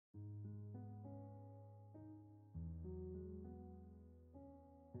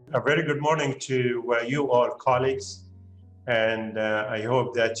A very good morning to you all colleagues, and I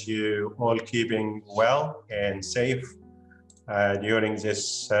hope that you all keeping well and safe during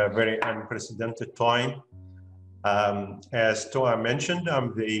this very unprecedented time. As Toa mentioned,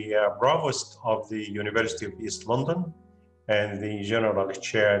 I'm the Provost of the University of East London and the General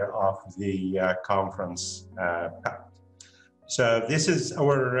Chair of the conference PACT. So this is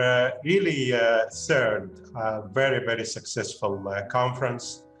our really third very successful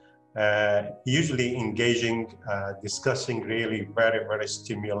conference, usually engaging, discussing really very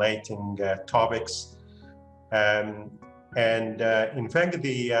stimulating topics. In fact,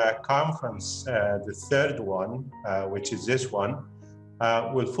 the conference, the third one, which is this one,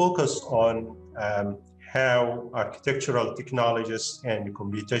 will focus on how architectural technologies and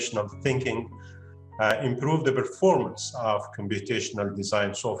computational thinking improve the performance of computational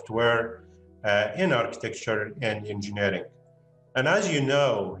design software in architecture and engineering. And as you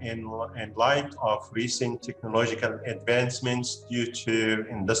know, in light of recent technological advancements due to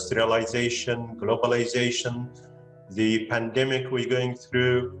industrialization, globalization, the pandemic we're going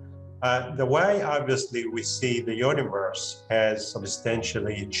through, the way obviously we see the universe has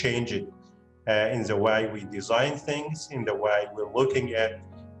substantially changed in the way we design things, in the way we're looking at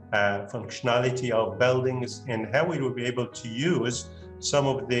functionality of buildings, and how we will be able to use some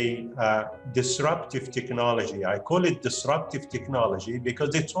of the disruptive technology. I call it disruptive technology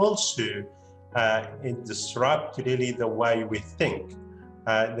because it's also it disrupts really the way we think.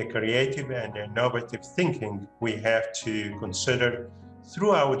 The creative and innovative thinking we have to consider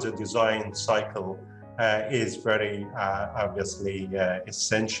throughout the design cycle is very obviously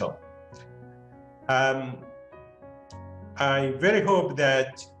essential. I very hope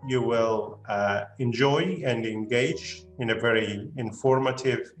that you will enjoy and engage in a very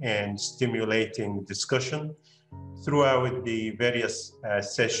informative and stimulating discussion throughout the various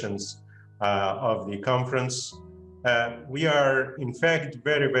sessions of the conference. We are, in fact,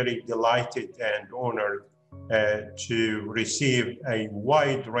 very delighted and honored to receive a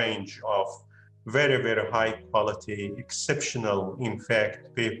wide range of very high quality, exceptional, in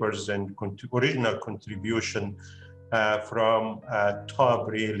fact, papers and original contribution from top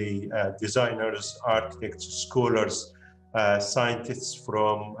really designers, architects, scholars, scientists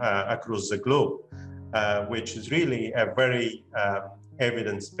from across the globe, which is really a very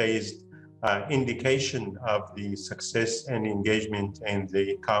evidence-based indication of the success and engagement in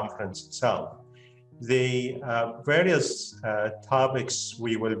the conference itself. The various topics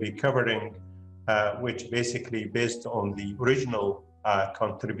we will be covering, which basically based on the original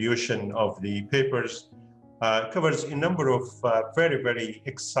contribution of the papers, covers a number of very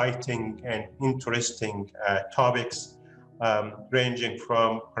exciting and interesting topics, ranging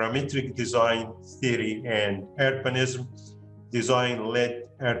from parametric design theory and urbanism, design-led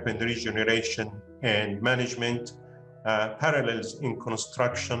urban regeneration and management, parallels in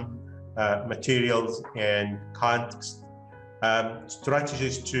construction, materials and context,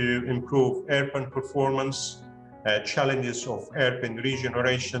 strategies to improve urban performance, challenges of urban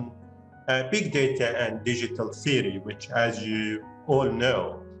regeneration, big data and digital theory, which, as you all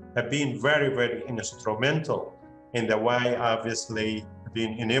know, have been very instrumental in the way, obviously,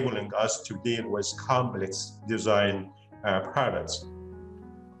 been enabling us to deal with complex design products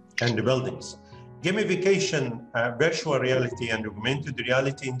and buildings. Gamification, virtual reality and augmented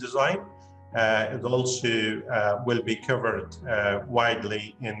reality in design, it also will be covered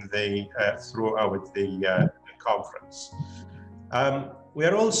widely in the throughout the conference. We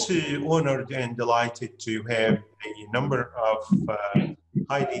are also honored and delighted to have a number of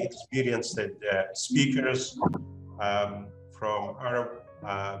highly experienced speakers from Arab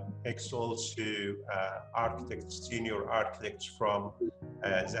exalts to architects, senior architects from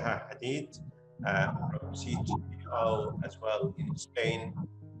Zaha Hadid, from CTO as well in Spain,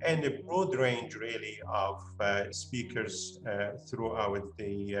 and a broad range really of speakers throughout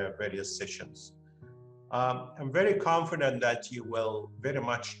the various sessions. I'm very confident that you will very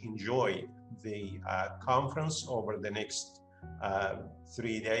much enjoy the conference over the next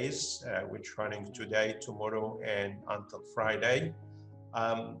 3 days, which running today, tomorrow, and until Friday.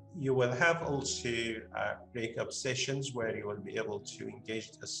 You will have also breakup sessions where you will be able to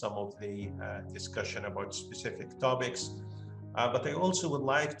engage in some of the discussion about specific topics. But I also would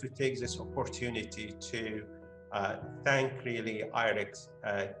like to take this opportunity to thank really IREC's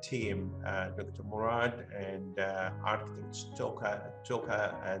team, Dr. Murad and architect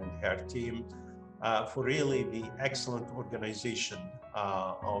Toka and her team for really the excellent organization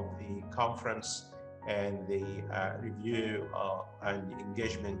of the conference and the review and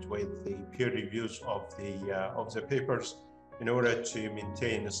engagement with the peer reviews of the papers in order to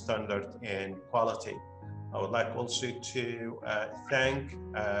maintain standard and quality. I would like also to thank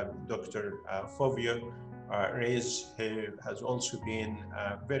Dr. Fovio Reyes, who has also been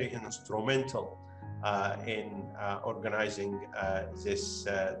very instrumental in organizing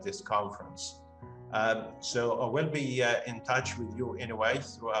this conference. So I will be in touch with you anyway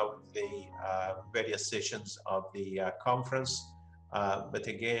throughout the various sessions of the conference. But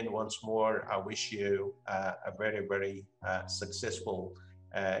again, once more, I wish you a very, very successful,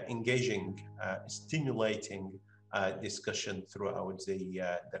 engaging, stimulating discussion throughout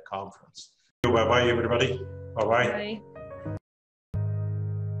the conference. Bye-bye, everybody. Bye-bye. Bye.